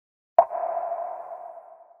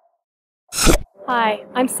Hi,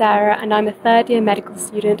 I'm Sarah and I'm a third year medical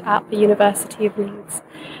student at the University of Leeds.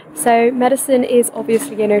 So medicine is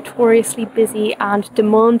obviously a notoriously busy and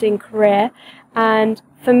demanding career, and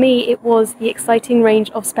for me it was the exciting range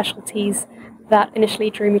of specialties that initially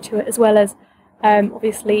drew me to it, as well as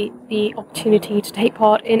obviously the opportunity to take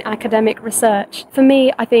part in academic research. For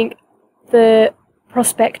me, I think the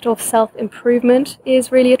prospect of self-improvement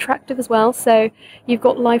is really attractive as well. So you've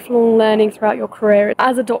got lifelong learning throughout your career.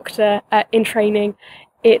 As a doctor in training,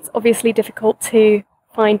 it's obviously difficult to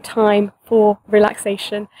find time for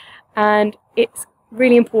relaxation, and it's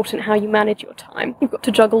really important how you manage your time. You've got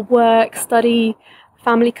to juggle work, study,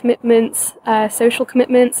 family commitments, social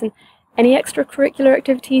commitments, and any extracurricular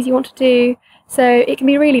activities you want to do. So it can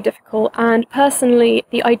be really difficult, and personally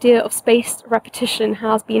the idea of spaced repetition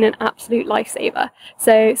has been an absolute lifesaver.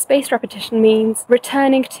 So spaced repetition means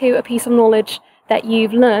returning to a piece of knowledge that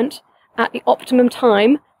you've learnt at the optimum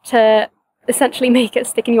time to essentially make it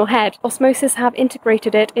stick in your head. Osmosis have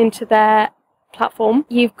integrated it into their platform.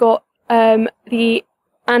 You've got the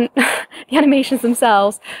animations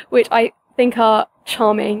themselves, which I think are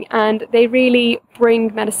charming, and they really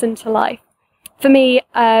bring medicine to life. For me,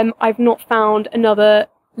 I've not found another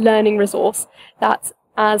learning resource that's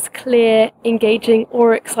as clear, engaging,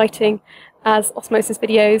 or exciting as Osmosis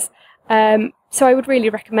videos, so I would really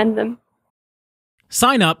recommend them.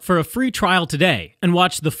 Sign up for a free trial today and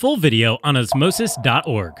watch the full video on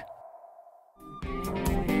osmosis.org.